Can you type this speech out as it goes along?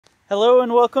Hello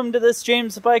and welcome to this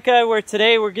James the Bike Guy, where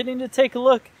today we're getting to take a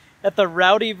look at the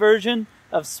Rowdy version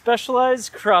of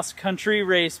Specialized cross-country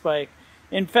race bike.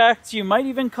 In fact, you might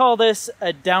even call this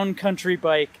a downcountry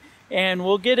bike, and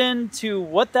we'll get into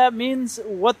what that means,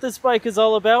 what this bike is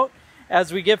all about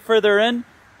as we get further in.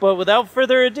 But without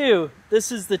further ado, this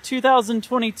is the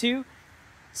 2022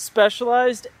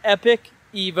 Specialized Epic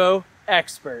Evo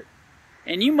Expert.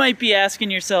 And you might be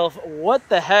asking yourself, what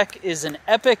the heck is an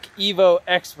Epic Evo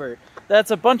Expert?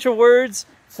 That's a bunch of words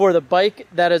for the bike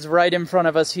that is right in front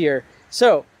of us here.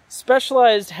 So,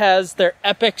 Specialized has their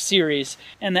Epic series,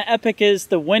 and the Epic is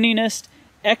the winningest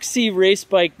XC race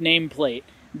bike nameplate.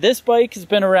 This bike has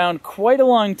been around quite a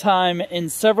long time in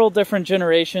several different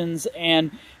generations,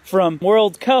 and from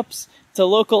World Cups to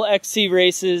local XC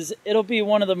races, it'll be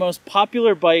one of the most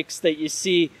popular bikes that you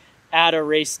see at a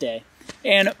race day.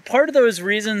 And part of those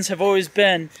reasons have always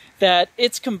been that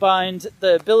it's combined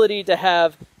the ability to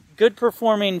have good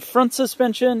performing front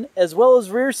suspension as well as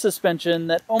rear suspension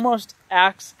that almost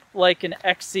acts like an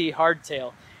XC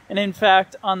hardtail. And in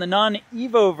fact, on the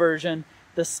non-Evo version,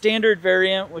 the standard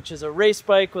variant, which is a race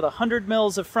bike with 100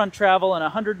 mils of front travel and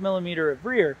 100 millimeter of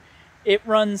rear, it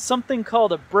runs something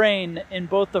called a brain in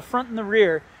both the front and the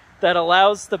rear that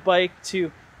allows the bike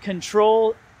to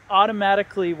control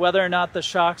automatically whether or not the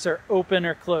shocks are open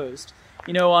or closed.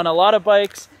 You know, on a lot of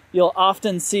bikes, you'll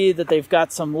often see that they've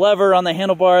got some lever on the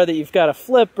handlebar that you've got to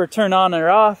flip or turn on or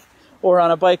off, or on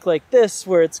a bike like this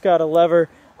where it's got a lever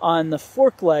on the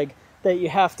fork leg that you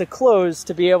have to close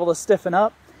to be able to stiffen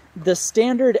up. The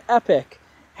standard Epic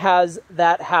has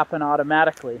that happen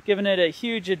automatically, giving it a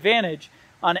huge advantage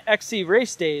on XC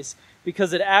race days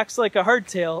because it acts like a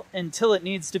hardtail until it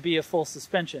needs to be a full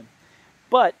suspension.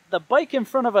 But the bike in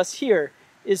front of us here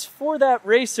is for that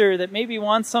racer that maybe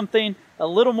wants something a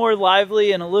little more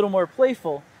lively and a little more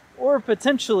playful, or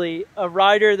potentially a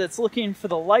rider that's looking for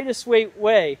the lightest weight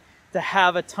way to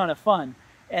have a ton of fun.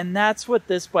 And that's what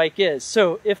this bike is.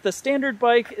 So if the standard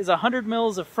bike is 100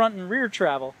 mils of front and rear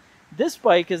travel, this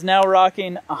bike is now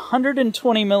rocking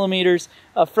 120 millimeters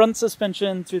of front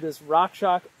suspension through this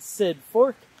RockShox SID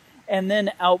fork. And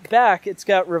then out back, it's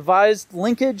got revised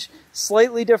linkage,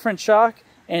 slightly different shock,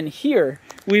 and here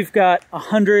we've got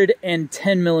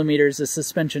 110 millimeters of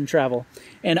suspension travel.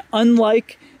 And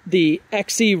unlike the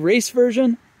XC race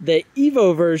version, the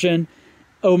Evo version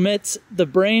omits the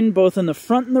brain both in the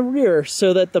front and the rear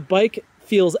so that the bike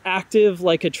feels active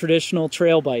like a traditional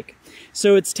trail bike.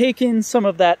 So it's taking some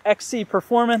of that XC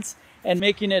performance and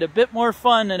making it a bit more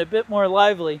fun and a bit more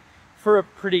lively for a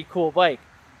pretty cool bike.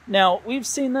 Now, we've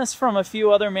seen this from a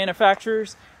few other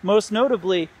manufacturers. Most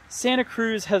notably, Santa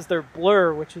Cruz has their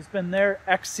Blur, which has been their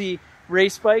XC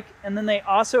race bike, and then they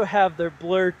also have their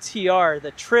Blur TR,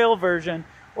 the trail version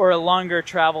or a longer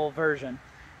travel version.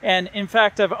 And in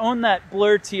fact, I've owned that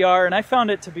Blur TR and I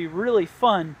found it to be really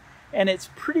fun, and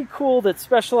it's pretty cool that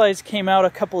Specialized came out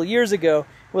a couple years ago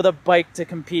with a bike to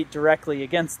compete directly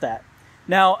against that.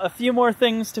 Now, a few more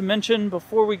things to mention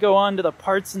before we go on to the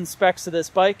parts and specs of this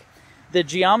bike. The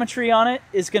geometry on it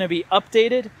is going to be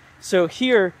updated. So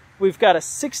here we've got a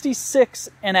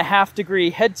 66.5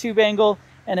 degree head tube angle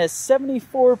and a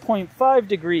 74.5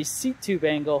 degree seat tube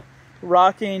angle,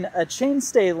 rocking a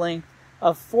chainstay length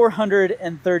of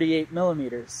 438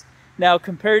 millimeters. Now,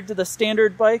 compared to the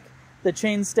standard bike, the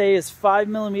chainstay is 5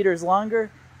 millimeters longer,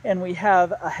 and we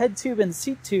have a head tube and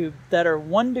seat tube that are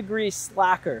 1 degree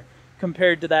slacker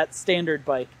compared to that standard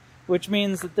bike, which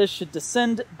means that this should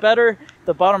descend better.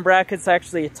 The bottom bracket's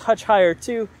actually a touch higher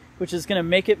too, which is going to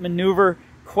make it maneuver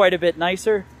quite a bit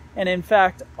nicer. And in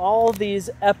fact, all these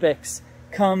Epics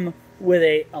come with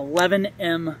a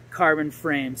 11M carbon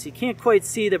frame. So you can't quite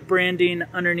see the branding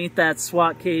underneath that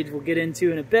SWAT cage we'll get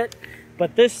into in a bit,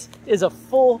 but this is a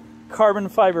full carbon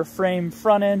fiber frame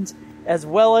front end as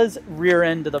well as rear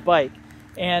end of the bike.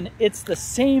 And it's the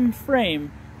same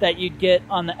frame that you'd get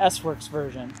on the S-Works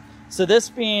version. So this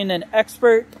being an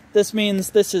Expert, this means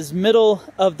this is middle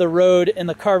of the road in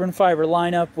the carbon fiber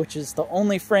lineup, which is the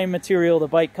only frame material the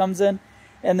bike comes in.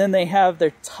 And then they have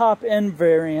their top end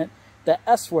variant, the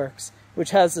S-Works,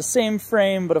 which has the same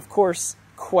frame, but of course,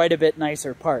 quite a bit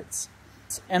nicer parts.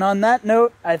 And on that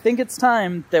note, I think it's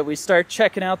time that we start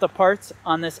checking out the parts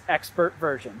on this Expert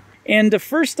version. And to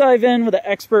first dive in with the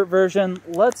Expert version,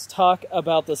 let's talk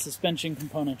about the suspension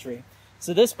componentry.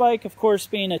 So this bike, of course,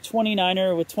 being a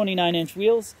 29er with 29-inch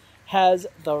wheels, has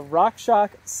the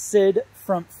RockShox SID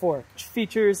front fork, which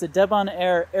features a Debon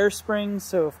air spring.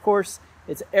 So of course,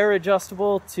 it's air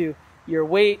adjustable to your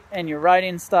weight and your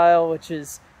riding style, which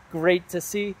is great to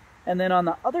see. And then on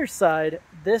the other side,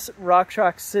 this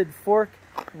RockShox SID fork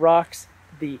rocks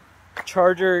the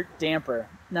Charger damper.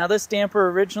 Now this damper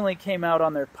originally came out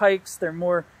on their pikes. They're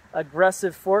more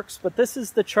aggressive forks, but this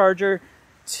is the Charger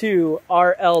 2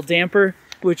 RL damper,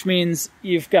 which means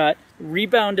you've got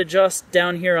rebound adjust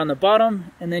down here on the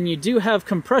bottom, and then you do have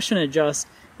compression adjust,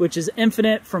 which is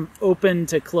infinite from open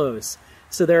to close.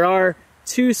 So there are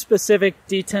two specific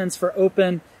detents for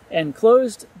open and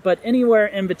closed, but anywhere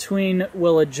in between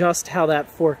will adjust how that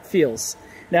fork feels.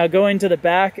 Now going to the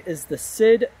back is the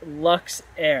SID Lux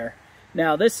Air.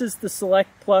 Now this is the Select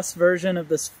Plus version of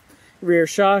this rear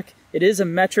shock. It is a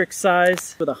metric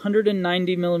size with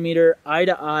 190 millimeter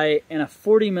eye-to-eye and a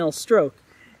 40 mil stroke.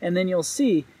 And then you'll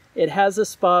see it has a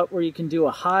spot where you can do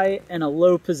a high and a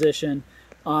low position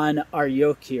on our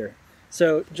yoke here.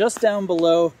 So just down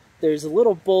below, there's a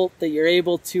little bolt that you're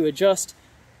able to adjust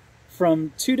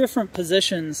from two different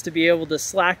positions to be able to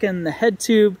slacken the head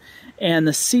tube and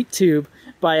the seat tube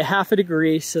by a half a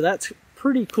degree. So that's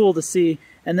pretty cool to see.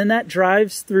 And then that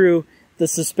drives through the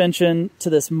suspension to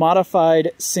this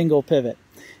modified single pivot.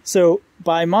 So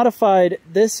by modified,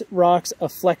 this rocks a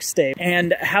flex stay.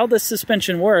 And how the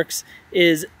suspension works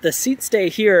is the seat stay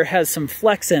here has some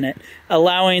flex in it,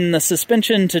 allowing the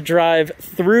suspension to drive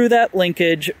through that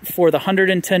linkage for the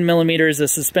 110 millimeters of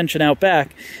suspension out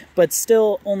back, but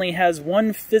still only has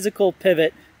one physical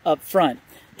pivot up front.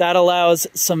 That allows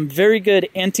some very good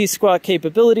anti-squat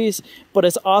capabilities, but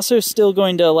it's also still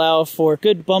going to allow for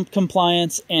good bump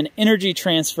compliance and energy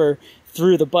transfer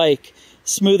through the bike,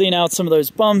 smoothing out some of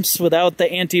those bumps without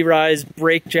the anti-rise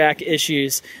brake jack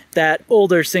issues that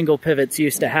older single pivots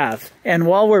used to have. And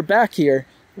while we're back here,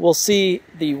 we'll see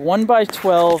the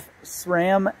 1x12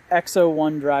 SRAM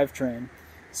X01 drivetrain.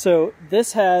 So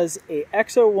this has a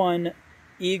X01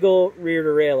 Eagle rear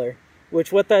derailleur,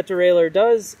 which what that derailleur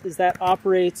does is that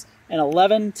operates an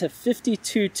 11 to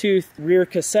 52 tooth rear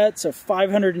cassette, so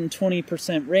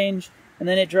 520% range, and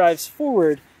then it drives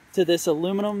forward to this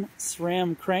aluminum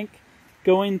SRAM crank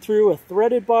going through a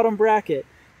threaded bottom bracket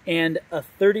and a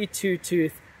 32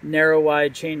 tooth narrow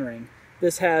wide chainring.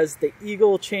 This has the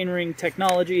Eagle chainring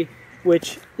technology,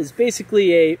 which is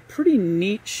basically a pretty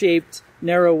neat shaped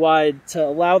narrow wide to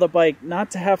allow the bike not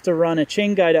to have to run a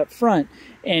chain guide up front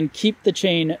and keep the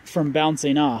chain from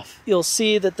bouncing off. You'll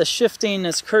see that the shifting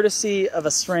is courtesy of a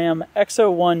SRAM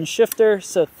X01 shifter,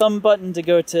 so thumb button to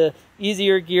go to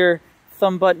easier gear,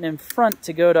 thumb button in front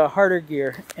to go to harder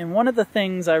gear. And one of the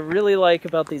things I really like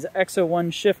about these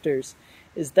X01 shifters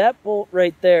is that bolt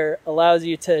right there allows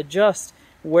you to adjust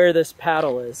where this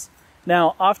paddle is.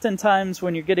 Now, oftentimes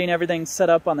when you're getting everything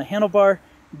set up on the handlebar,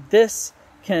 this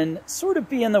can sort of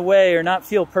be in the way or not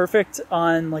feel perfect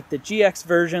on like the GX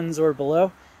versions or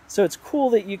below. So it's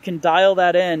cool that you can dial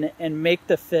that in and make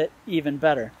the fit even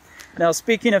better. Now,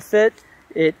 speaking of fit,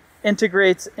 it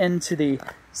integrates into the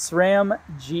SRAM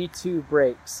G2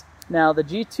 brakes. Now the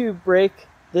G2 brake,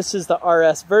 this is the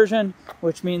RS version,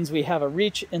 which means we have a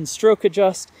reach and stroke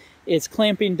adjust. It's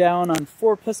clamping down on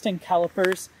 4 piston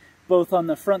calipers, both on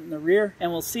the front and the rear,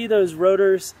 and we'll see those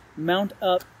rotors mount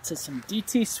up to some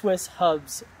DT Swiss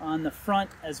hubs on the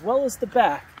front as well as the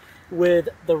back with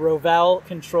the Rowdy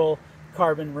Control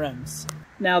carbon rims.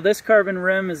 Now this carbon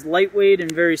rim is lightweight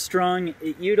and very strong.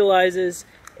 It utilizes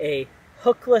a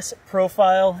hookless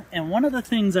profile, and one of the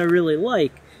things I really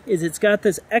like is it's got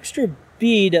this extra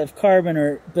bead of carbon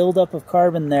or buildup of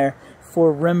carbon there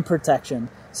for rim protection.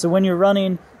 So when you're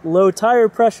running low tire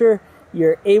pressure,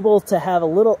 you're able to have a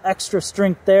little extra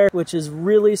strength there, which is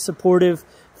really supportive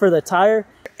for the tire,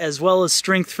 as well as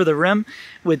strength for the rim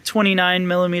with 29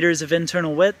 millimeters of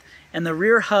internal width. And the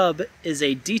rear hub is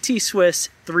a DT Swiss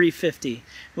 350,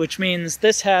 which means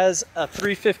this has a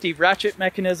 350 ratchet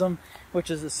mechanism, which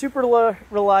is a super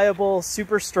reliable,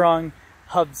 super strong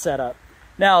hub setup.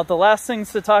 Now, the last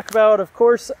things to talk about, of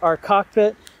course, are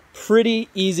cockpit. Pretty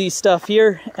easy stuff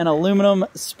here. An aluminum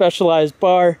specialized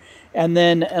bar, and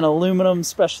then an aluminum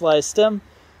specialized stem.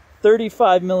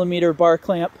 35 millimeter bar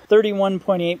clamp,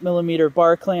 31.8 millimeter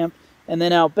bar clamp, and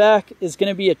then out back is going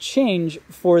to be a change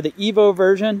for the Evo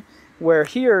version, where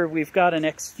here we've got an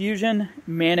X-Fusion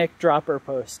Manic dropper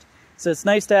post. So it's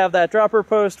nice to have that dropper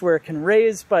post where it can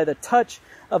raise by the touch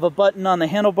of a button on the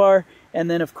handlebar, and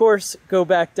then of course go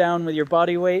back down with your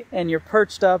body weight, and you're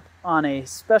perched up on a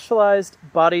specialized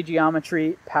body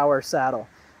geometry power saddle.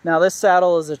 Now this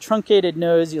saddle is a truncated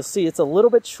nose. You'll see it's a little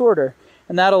bit shorter,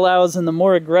 and that allows in the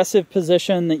more aggressive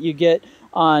position that you get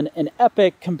on an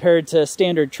Epic compared to a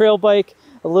standard trail bike,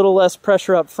 a little less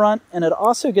pressure up front, and it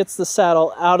also gets the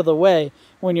saddle out of the way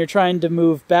when you're trying to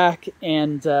move back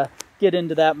and get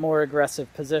into that more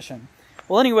aggressive position.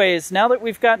 Well, anyways, now that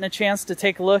we've gotten a chance to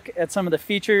take a look at some of the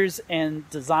features and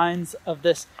designs of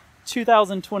this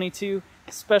 2022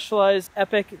 Specialized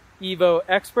Epic Evo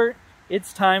Expert,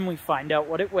 it's time we find out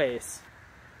what it weighs.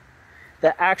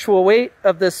 The actual weight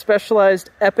of this Specialized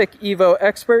Epic Evo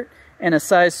Expert in a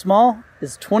size small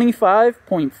is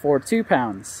 25.42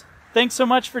 pounds. Thanks so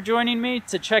much for joining me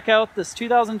to check out this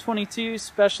 2022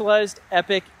 Specialized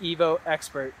Epic Evo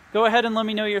Expert. Go ahead and let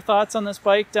me know your thoughts on this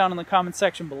bike down in the comment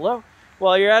section below.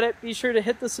 While you're at it, be sure to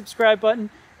hit the subscribe button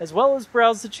as well as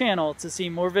browse the channel to see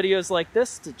more videos like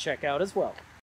this to check out as well.